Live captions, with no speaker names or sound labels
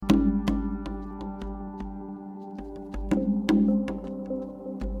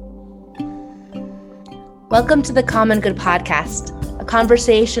Welcome to the Common Good Podcast, a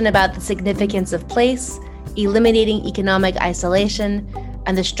conversation about the significance of place, eliminating economic isolation,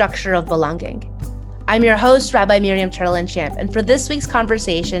 and the structure of belonging. I'm your host, Rabbi Miriam Turlin-Champ, and for this week's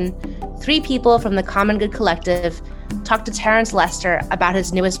conversation, three people from the Common Good Collective talked to Terence Lester about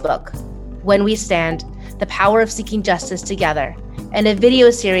his newest book, When We Stand, The Power of Seeking Justice Together, and a video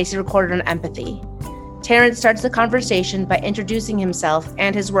series he recorded on empathy. Terence starts the conversation by introducing himself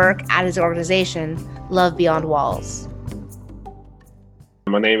and his work at his organization, Love Beyond Walls.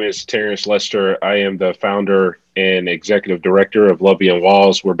 My name is Terence Lester. I am the founder and executive director of Love Beyond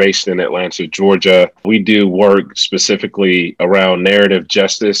Walls. We're based in Atlanta, Georgia. We do work specifically around narrative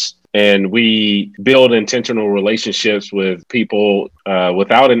justice, and we build intentional relationships with people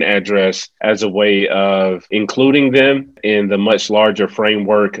without an address as a way of including them in the much larger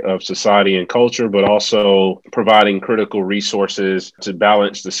framework of society and culture, but also providing critical resources to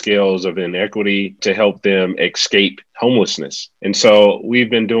balance the scales of inequity to help them escape homelessness. And so we've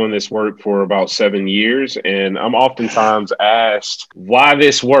been doing this work for about 7 years, and I'm oftentimes asked, why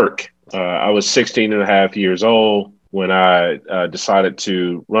this work? I was 16 and a half years old when I decided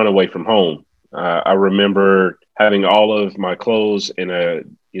to run away from home. I remember having all of my clothes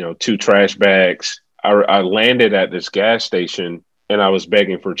in two trash bags. I landed at this gas station and I was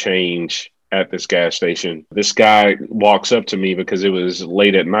begging for change at this gas station. This guy walks up to me because it was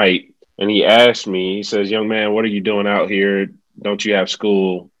late at night, and he asked me, he says, "Young man, what are you doing out here? Don't you have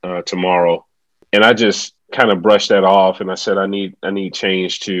school tomorrow?" And I just kind of brushed that off, and I said, I need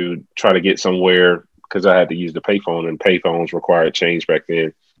change to try to get somewhere, because I had to use the payphone, and payphones required change back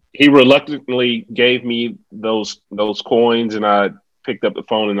then. He reluctantly gave me those coins, and I picked up the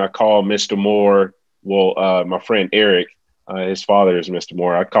phone and I called Mr. Moore. Well, my friend Eric, his father is Mr.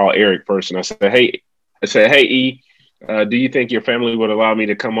 Moore. I called Eric first, and I said, "Hey, E, do you think your family would allow me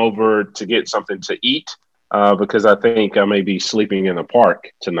to come over to get something to eat? Because I think I may be sleeping in a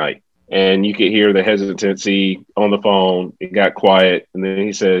park tonight." And you could hear the hesitancy on the phone. It got quiet. And then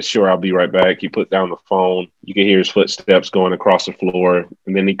he says, "Sure, I'll be right back." He put down the phone. You could hear his footsteps going across the floor.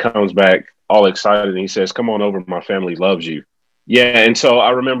 And then he comes back all excited and he says, "Come on over. My family loves you." Yeah. And so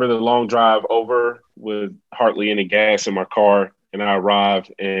I remember the long drive over with hardly any gas in my car. And I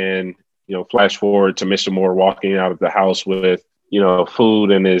arrived, and, flash forward to Mr. Moore walking out of the house with,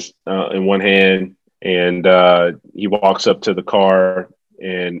 food in his in one hand. And he walks up to the car,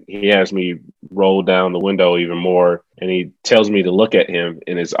 and he has me roll down the window even more. And he tells me to look at him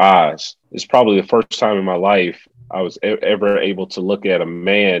in his eyes. It's probably the first time in my life I was ever able to look at a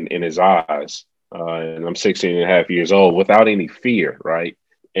man in his eyes. And I'm 16 and a half years old without any fear, right?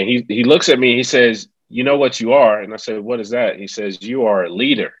 And he looks at me and he says, "You know what you are?" And I said, "What is that?" He says, "You are a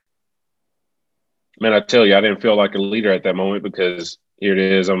leader." Man, I tell you, I didn't feel like a leader at that moment, because here it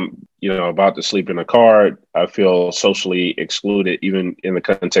is. I'm, about to sleep in a car. I feel socially excluded, even in the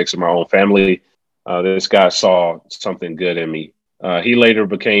context of my own family. This guy saw something good in me. He later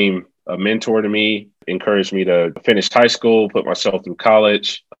became a mentor to me, encouraged me to finish high school, put myself through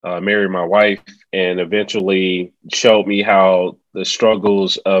college, marry my wife, and eventually showed me how the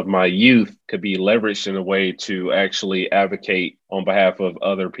struggles of my youth could be leveraged in a way to actually advocate on behalf of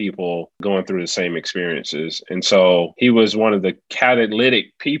other people going through the same experiences. And so he was one of the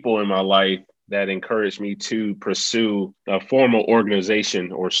catalytic people in my life that encouraged me to pursue a formal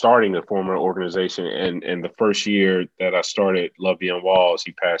organization, or starting a formal organization. And the first year that I started Love Beyond Walls,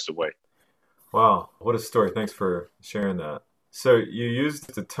 he passed away. Wow, what a story. Thanks for sharing that. So you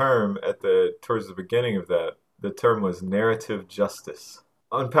used the term towards the beginning of that. The term was narrative justice.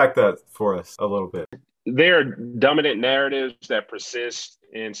 Unpack that for us a little bit. There are dominant narratives that persist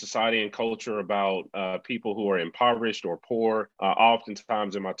in society and culture about people who are impoverished or poor.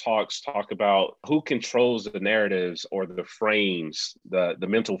 Oftentimes in my talks, talk about who controls the narratives or the frames, the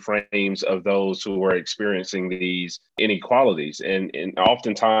mental frames of those who are experiencing these inequalities. And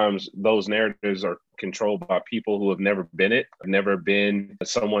oftentimes those narratives are controlled by people who have never been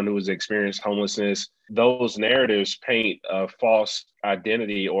someone who has experienced homelessness. Those narratives paint a false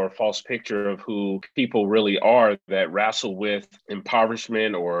identity or a false picture of who people really are that wrestle with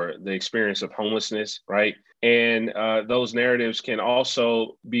impoverishment or the experience of homelessness, right? And those narratives can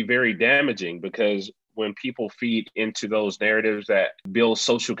also be very damaging, because when people feed into those narratives that build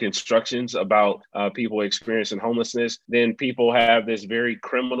social constructions about people experiencing homelessness, then people have this very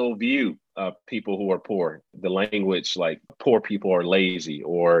criminal view of people who are poor. The language like poor people are lazy,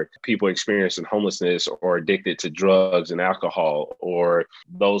 or people experiencing homelessness or addicted to drugs and alcohol, or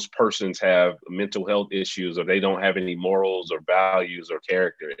those persons have mental health issues, or they don't have any morals or values or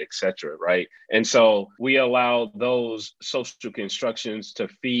character, etc. Right? And so we allow those social constructions to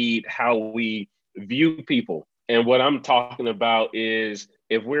feed how we view people. And what I'm talking about is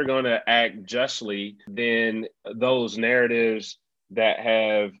if we're going to act justly, then those narratives that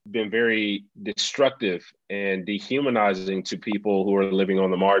have been very destructive and dehumanizing to people who are living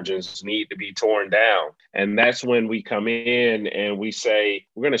on the margins need to be torn down. And that's when we come in and we say,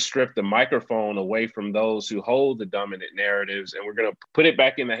 we're going to strip the microphone away from those who hold the dominant narratives, and we're going to put it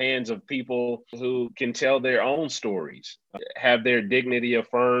back in the hands of people who can tell their own stories, have their dignity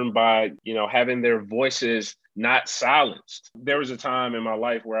affirmed by, having their voices not silenced. There was a time in my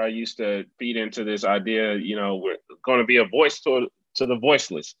life where I used to feed into this idea, we're going to be a voice to the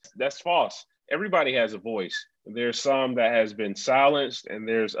voiceless. That's false. Everybody has a voice. There's some that has been silenced, and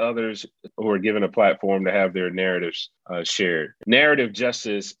there's others who are given a platform to have their narratives shared. Narrative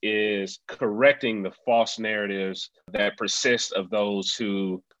justice is correcting the false narratives that persist of those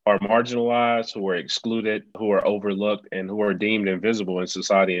who are marginalized, who are excluded, who are overlooked, and who are deemed invisible in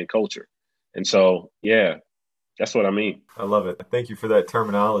society and culture. And so, yeah, that's what I mean. I love it. Thank you for that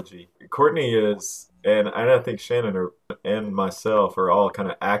terminology. Courtney is, and I think Shannon and myself are all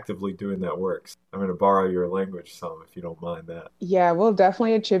kind of actively doing that work. I'm going to borrow your language some, if you don't mind that. Yeah, we'll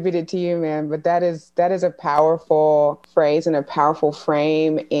definitely attribute it to you, man. But that is a powerful phrase and a powerful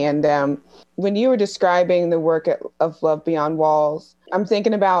frame. And when you were describing the work of Love Beyond Walls, I'm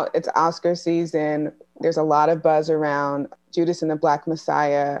thinking about it's Oscar season. There's a lot of buzz around Judas and the Black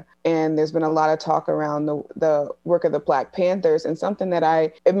Messiah. And there's been a lot of talk around the work of the Black Panthers. And something that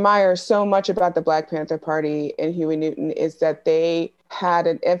I admire so much about the Black Panther Party and Huey Newton is that they had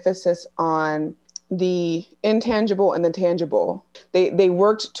an emphasis on the intangible and the tangible. They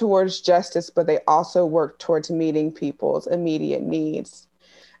worked towards justice, but they also worked towards meeting people's immediate needs.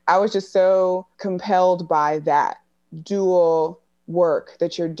 I was just so compelled by that dual work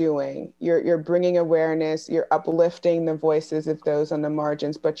that you're doing. You're bringing awareness, you're uplifting the voices of those on the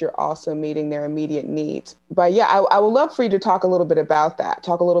margins, but you're also meeting their immediate needs. But yeah, I would love for you to talk a little bit about that.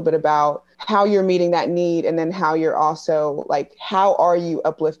 Talk a little bit about how you're meeting that need, and then how you're also how are you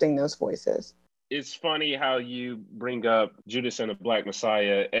uplifting those voices? It's funny how you bring up Judas and the Black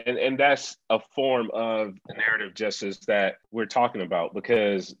Messiah, and that's a form of the narrative justice that we're talking about,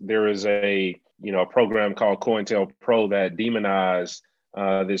 because there is a program called COINTELPRO that demonized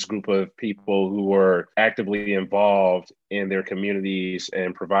this group of people who were actively involved in their communities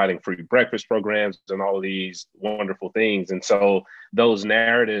and providing free breakfast programs and all of these wonderful things. And so those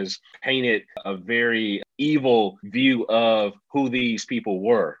narratives painted a very evil view of who these people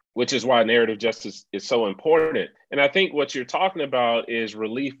were, which is why narrative justice is so important. And I think what you're talking about is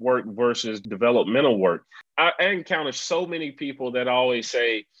relief work versus developmental work. I encounter so many people that always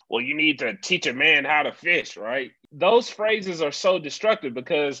say, well, you need to teach a man how to fish, right? Those phrases are so destructive,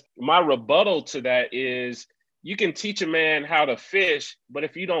 because my rebuttal to that is, you can teach a man how to fish, but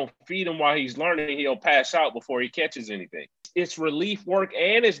if you don't feed him while he's learning, he'll pass out before he catches anything. It's relief work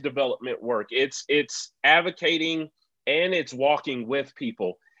and it's development work. It's advocating and it's walking with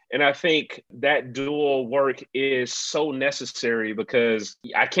people. And I think that dual work is so necessary, because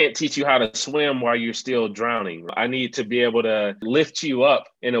I can't teach you how to swim while you're still drowning. I need to be able to lift you up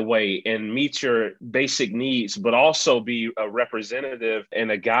in a way and meet your basic needs, but also be a representative and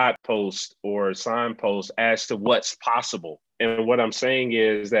a guidepost or signpost as to what's possible. And what I'm saying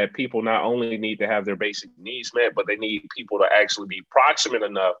is that people not only need to have their basic needs met, but they need people to actually be proximate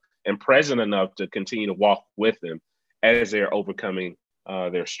enough and present enough to continue to walk with them as they're overcoming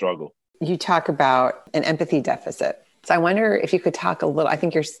their struggle. You talk about an empathy deficit. So I wonder if you could talk a little, I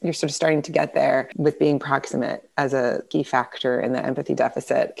think you're sort of starting to get there with being proximate as a key factor in the empathy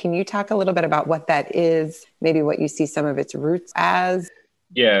deficit. Can you talk a little bit about what that is, maybe what you see some of its roots as?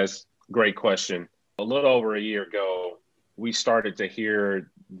 Yes, great question. A little over a year ago, we started to hear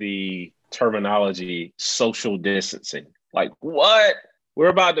the terminology social distancing. Like, what? We're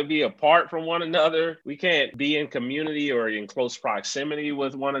about to be apart from one another. We can't be in community or in close proximity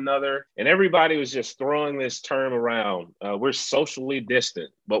with one another. And everybody was just throwing this term around. We're socially distant,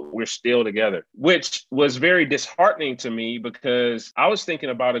 but we're still together, which was very disheartening to me, because I was thinking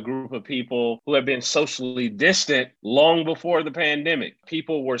about a group of people who have been socially distant long before the pandemic.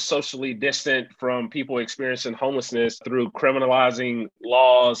 People were socially distant from people experiencing homelessness through criminalizing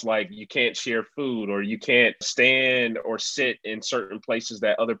laws like you can't share food, or you can't stand or sit in certain places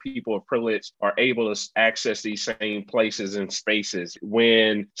that other people of privilege are able to access these same places and spaces.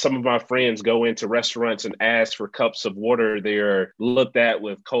 When some of my friends go into restaurants and ask for cups of water, they're looked at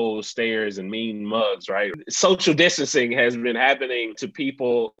with cold stares and mean mugs, right? Social distancing has been happening to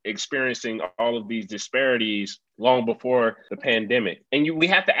people experiencing all of these disparities long before the pandemic. And we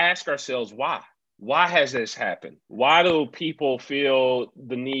have to ask ourselves why. why has this happened? Why do people feel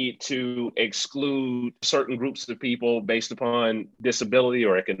the need to exclude certain groups of people based upon disability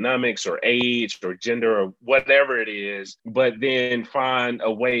or economics or age or gender or whatever it is, but then find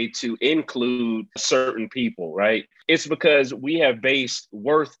a way to include certain people, right? It's because we have based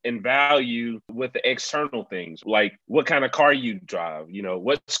worth and value with the external things, like what kind of car you drive,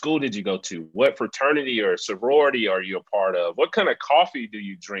 what school did you go to, what fraternity or sorority are you a part of, what kind of coffee do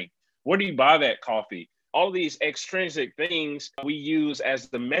you drink? Where do you buy that coffee? All these extrinsic things we use as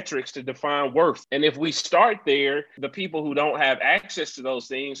the metrics to define worth. And if we start there, the people who don't have access to those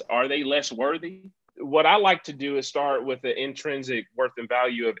things, are they less worthy? What I like to do is start with the intrinsic worth and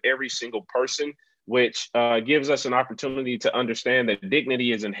value of every single person, which gives us an opportunity to understand that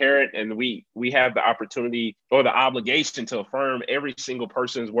dignity is inherent, and we have the opportunity or the obligation to affirm every single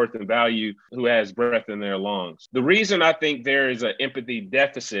person's worth and value who has breath in their lungs. The reason I think there is an empathy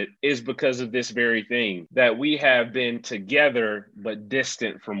deficit is because of this very thing, that we have been together but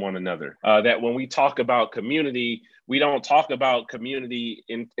distant from one another. That when we talk about community, we don't talk about community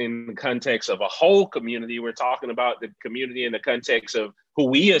in the context of a whole community. We're talking about the community in the context of who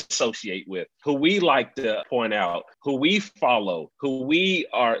we associate with, who we like to point out, who we follow, who we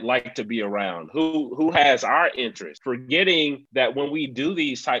like to be around, who has our interest. Forgetting that when we do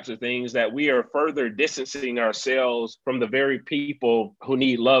these types of things, that we are further distancing ourselves from the very people who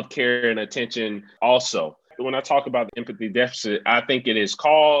need love, care, and attention also. When I talk about the empathy deficit, I think it is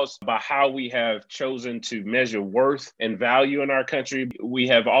caused by how we have chosen to measure worth and value in our country. We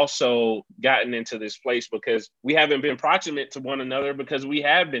have also gotten into this place because we haven't been proximate to one another because we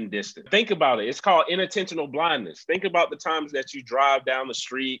have been distant. Think about it. It's called inattentional blindness. Think about the times that you drive down the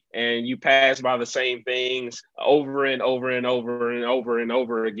street and you pass by the same things over and over and over and over and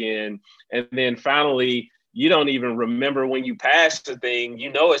over again. And then finally, you don't even remember when you pass the thing,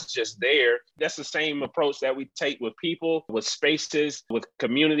 it's just there. That's the same approach that we take with people, with spaces, with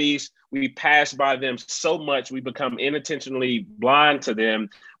communities. We pass by them so much, we become inattentionally blind to them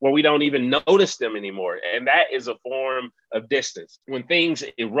where we don't even notice them anymore. And that is a form of distance. When things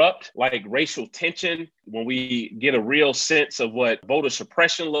erupt like racial tension, when we get a real sense of what voter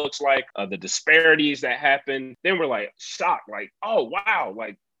suppression looks like, the disparities that happen, then we're like shocked, like, oh, wow,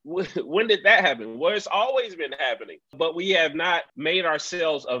 like, when did that happen? Well, it's always been happening, but we have not made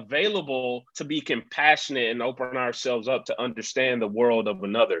ourselves available to be compassionate and open ourselves up to understand the world of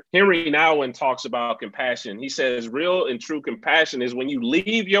another. Henry Nouwen talks about compassion. He says real and true compassion is when you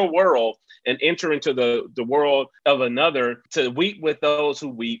leave your world and enter into the world of another, to weep with those who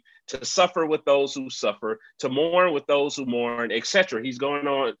weep, to suffer with those who suffer, to mourn with those who mourn, etc. He's going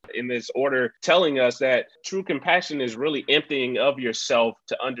on in this order, telling us that true compassion is really emptying of yourself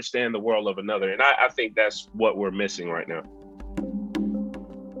to understand the world of another. And I think that's what we're missing right now.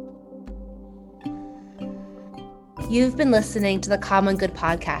 You've been listening to the Common Good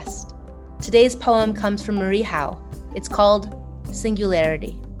podcast. Today's poem comes from Marie Howe. It's called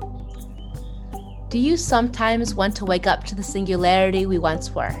Singularity. Do you sometimes want to wake up to the singularity we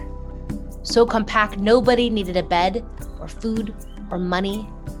once were? So compact, nobody needed a bed or food or money.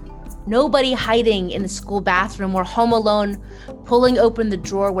 Nobody hiding in the school bathroom or home alone, pulling open the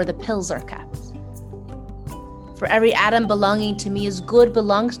drawer where the pills are kept. For every atom belonging to me is good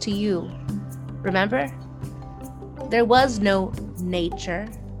belongs to you. Remember? There was no nature,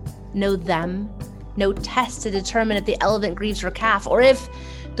 no them, no test to determine if the elephant grieves her calf or if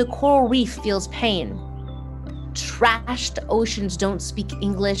the coral reef feels pain. Trashed oceans don't speak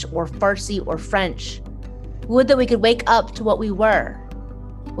English or Farsi or French. Would that we could wake up to what we were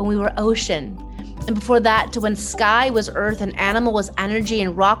when we were ocean, and before that to when sky was earth and animal was energy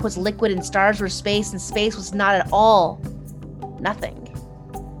and rock was liquid and stars were space and space was not at all nothing.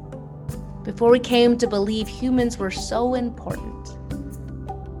 Before we came to believe humans were so important.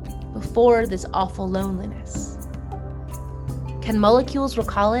 Before this awful loneliness. Can molecules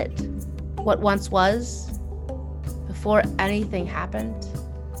recall it, what once was, before anything happened?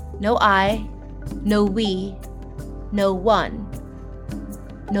 No I, no we, no one,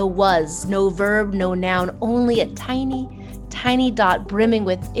 no was, no verb, no noun, only a tiny, tiny dot brimming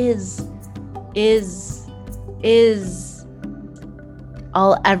with is,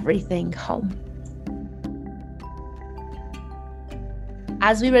 all everything home.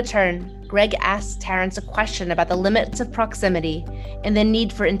 As we return, Greg asks Terrence a question about the limits of proximity and the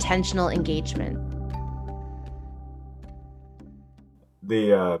need for intentional engagement.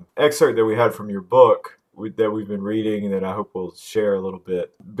 The excerpt that we had from your book that we've been reading and that I hope we'll share a little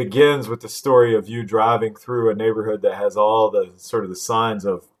bit begins with the story of you driving through a neighborhood that has all the sort of the signs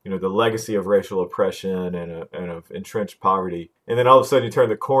of, the legacy of racial oppression and of entrenched poverty. And then all of a sudden you turn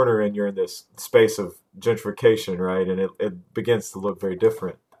the corner and you're in this space of gentrification, right? And it begins to look very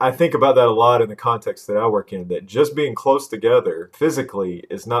different. I think about that a lot in the context that I work in, that just being close together physically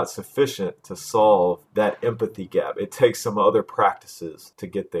is not sufficient to solve that empathy gap. It takes some other practices to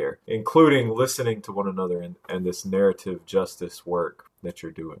get there, including listening to one another and this narrative justice work that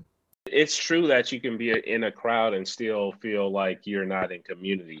you're doing. It's true that you can be in a crowd and still feel like you're not in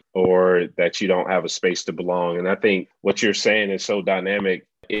community or that you don't have a space to belong. And I think what you're saying is so dynamic.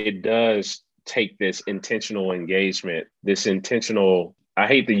 It does take this intentional engagement, this intentional, I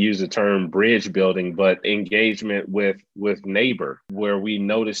hate to use the term bridge building, but engagement with neighbor, where we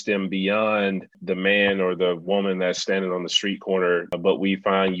notice them beyond the man or the woman that's standing on the street corner, but we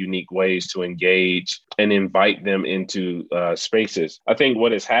find unique ways to engage and invite them into spaces. I think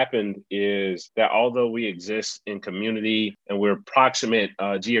what has happened is that although we exist in community and we're proximate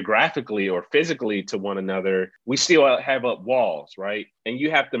geographically or physically to one another, we still have up walls, right? And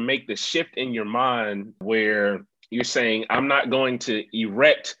you have to make the shift in your mind where you're saying, I'm not going to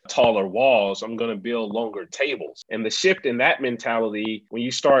erect taller walls. I'm going to build longer tables. And the shift in that mentality, when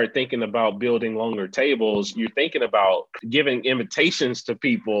you start thinking about building longer tables, you're thinking about giving invitations to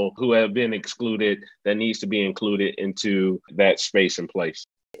people who have been excluded that needs to be included into that space and place.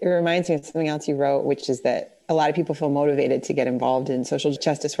 It reminds me of something else you wrote, which is that a lot of people feel motivated to get involved in social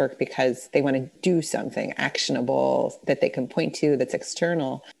justice work because they want to do something actionable that they can point to that's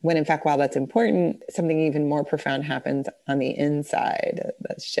external. When in fact, while that's important, something even more profound happens on the inside,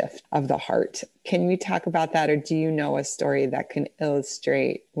 the shift of the heart. Can you talk about that? Or do you know a story that can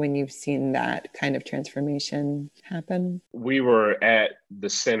illustrate when you've seen that kind of transformation happen? We were at the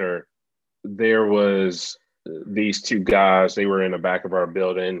center. There was these two guys, they were in the back of our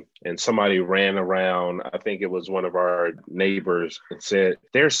building and somebody ran around. I think it was one of our neighbors and said,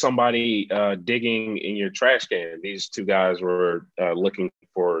 there's somebody digging in your trash can. These two guys were looking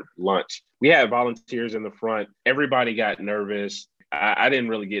for lunch. We had volunteers in the front. Everybody got nervous. I didn't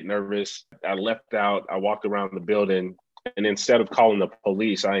really get nervous. I left out. I walked around the building and instead of calling the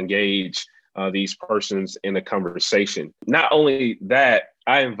police, I engaged these persons in a conversation. Not only that,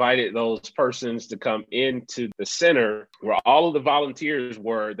 I invited those persons to come into the center where all of the volunteers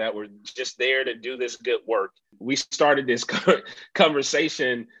were that were just there to do this good work. We started this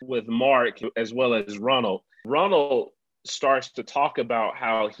conversation with Mark as well as Ronald. Ronald starts to talk about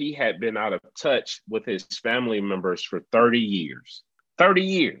how he had been out of touch with his family members for 30 years. 30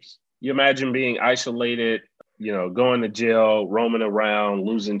 years. You imagine being isolated, going to jail, roaming around,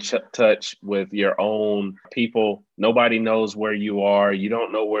 losing touch with your own people. Nobody knows where you are. You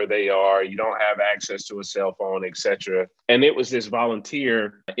don't know where they are. You don't have access to a cell phone, etc. And it was this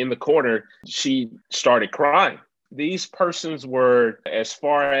volunteer in the corner. She started crying. These persons were, as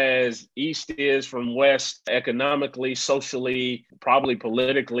far as East is from West, economically, socially, probably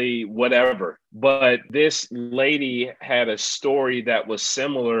politically, whatever. But this lady had a story that was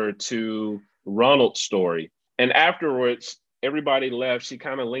similar to Ronald's story. And afterwards, everybody left. She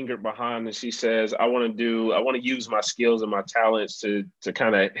kind of lingered behind and she says, I want to use my skills and my talents to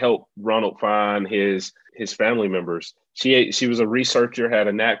kind of help Ronald find his family members. She was a researcher, had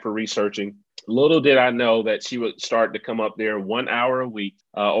a knack for researching. Little did I know that she would start to come up there 1 hour a week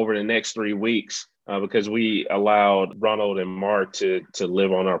over the next 3 weeks because we allowed Ronald and Mark to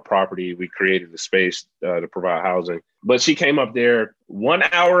live on our property. We created the space to provide housing. But she came up there 1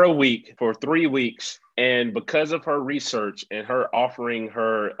 hour a week for 3 weeks. And because of her research and her offering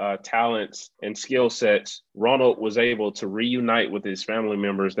her talents and skill sets, Ronald was able to reunite with his family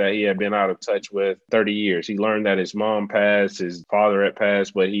members that he had been out of touch with 30 years. He learned that his mom passed, his father had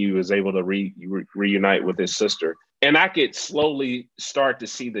passed, but he was able to reunite with his sister. And I could slowly start to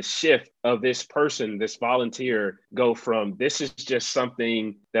see the shift of this person, this volunteer, go from this is just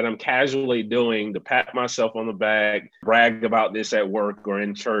something that I'm casually doing to pat myself on the back, brag about this at work or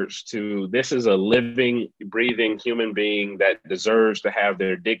in church, to this is a living, breathing human being that deserves to have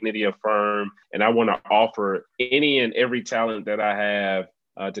their dignity affirmed. And I want to offer any and every talent that I have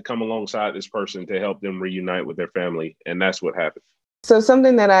to come alongside this person to help them reunite with their family. And that's what happened. So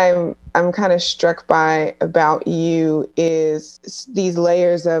something that I'm kind of struck by about you is these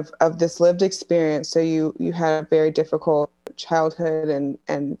layers of this lived experience. So you had a very difficult childhood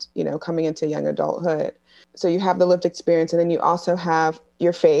and coming into young adulthood. So you have the lived experience, and then you also have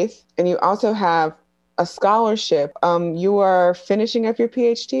your faith, and you also have a scholarship. You are finishing up your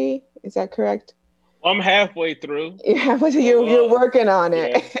PhD, is that correct? I'm halfway through. Yeah, but you're working on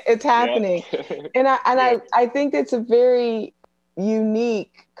it. Yeah. It's happening. Yeah. I think it's a very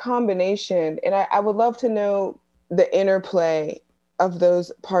unique combination. And I would love to know the interplay of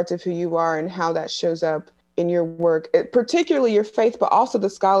those parts of who you are and how that shows up in your work, particularly your faith, but also the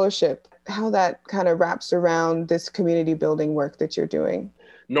scholarship, how that kind of wraps around this community building work that you're doing.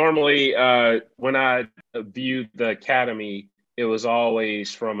 Normally, when I viewed the academy, it was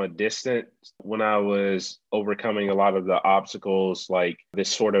always from a distance. When I was overcoming a lot of the obstacles, like this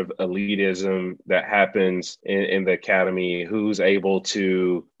sort of elitism that happens in the academy, who's able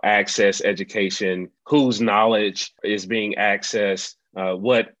to access education, whose knowledge is being accessed,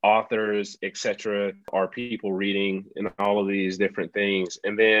 what authors, etc., are people reading, and all of these different things.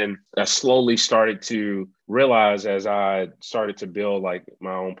 And then I slowly started to realize, as I started to build like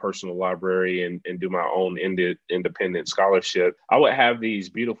my own personal library and do my own independent scholarship, I would have these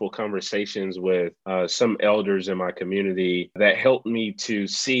beautiful conversations with some elders in my community that helped me to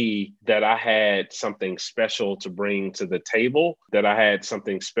see that I had something special to bring to the table, that I had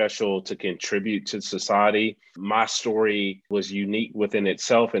something special to contribute to society. My story was unique within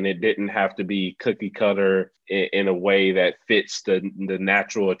itself, and it didn't have to be cookie cutter in a way that fits the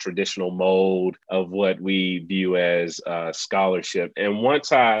natural or traditional mold of what we view as scholarship. And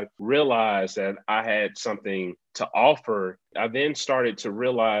once I realized that I had something to offer, I then started to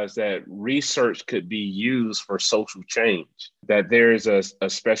realize that research could be used for social change, that there is a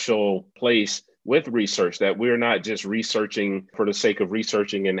special place with research, that we're not just researching for the sake of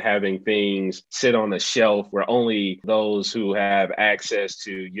researching and having things sit on a shelf where only those who have access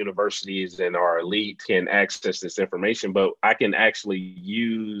to universities and are elite can access this information, but I can actually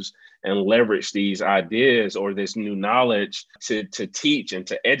use and leverage these ideas or this new knowledge to teach and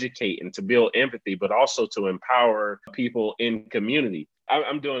to educate and to build empathy, but also to empower people in community.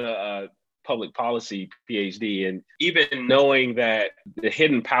 I'm doing a public policy PhD, and even knowing that the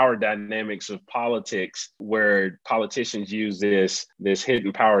hidden power dynamics of politics, where politicians use this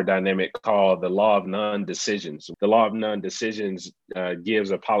hidden power dynamic called the law of non-decisions. The law of non-decisions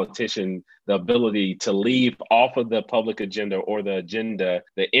gives a politician the ability to leave off of the public agenda or the agenda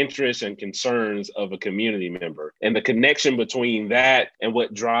the interests and concerns of a community member. And the connection between that and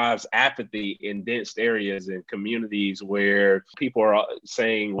what drives apathy in dense areas and communities where people are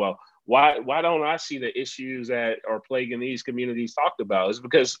saying, well, why don't I see the issues that are plaguing these communities talked about? It's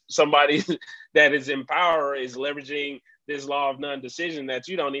because somebody that is in power is leveraging this law of non-decision that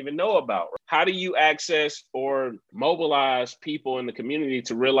you don't even know about. How do you access or mobilize people in the community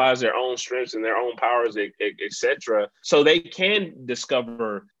to realize their own strengths and their own powers, etc., so they can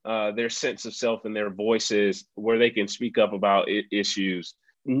discover their sense of self and their voices where they can speak up about issues?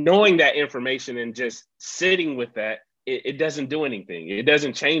 Knowing that information and just sitting with that, it doesn't do anything. It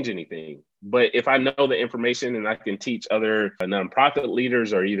doesn't change anything. But if I know the information and I can teach other nonprofit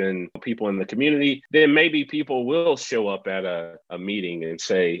leaders or even people in the community, then maybe people will show up at a meeting and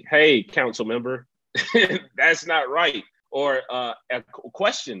say, hey, council member, that's not right. Or a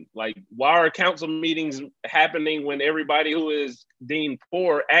question like, why are council meetings happening when everybody who is deemed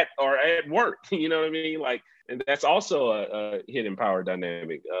poor at work? You know what I mean? Like, and that's also a hidden power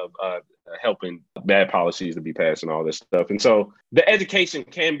dynamic of helping bad policies to be passed and all this stuff. And so the education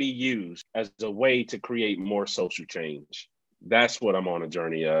can be used as a way to create more social change. That's what I'm on a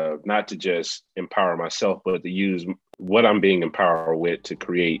journey of, not to just empower myself, but to use what I'm being empowered with to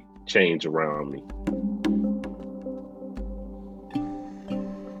create change around me.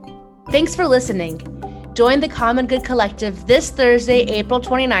 Thanks for listening. Join the Common Good Collective this Thursday, April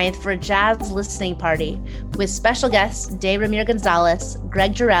 29th for a jazz listening party with special guests Day Ramir Gonzalez,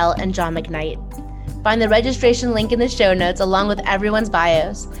 Greg Jarrell, and John McKnight. Find the registration link in the show notes along with everyone's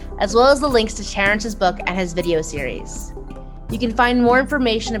bios, as well as the links to Terrence's book and his video series. You can find more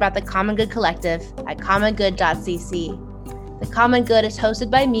information about the Common Good Collective at commongood.cc. The Common Good is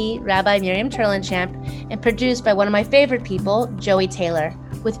hosted by me, Rabbi Miriam Turlinchamp, and produced by one of my favorite people, Joey Taylor,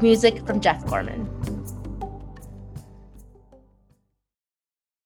 with music from Jeff Gorman.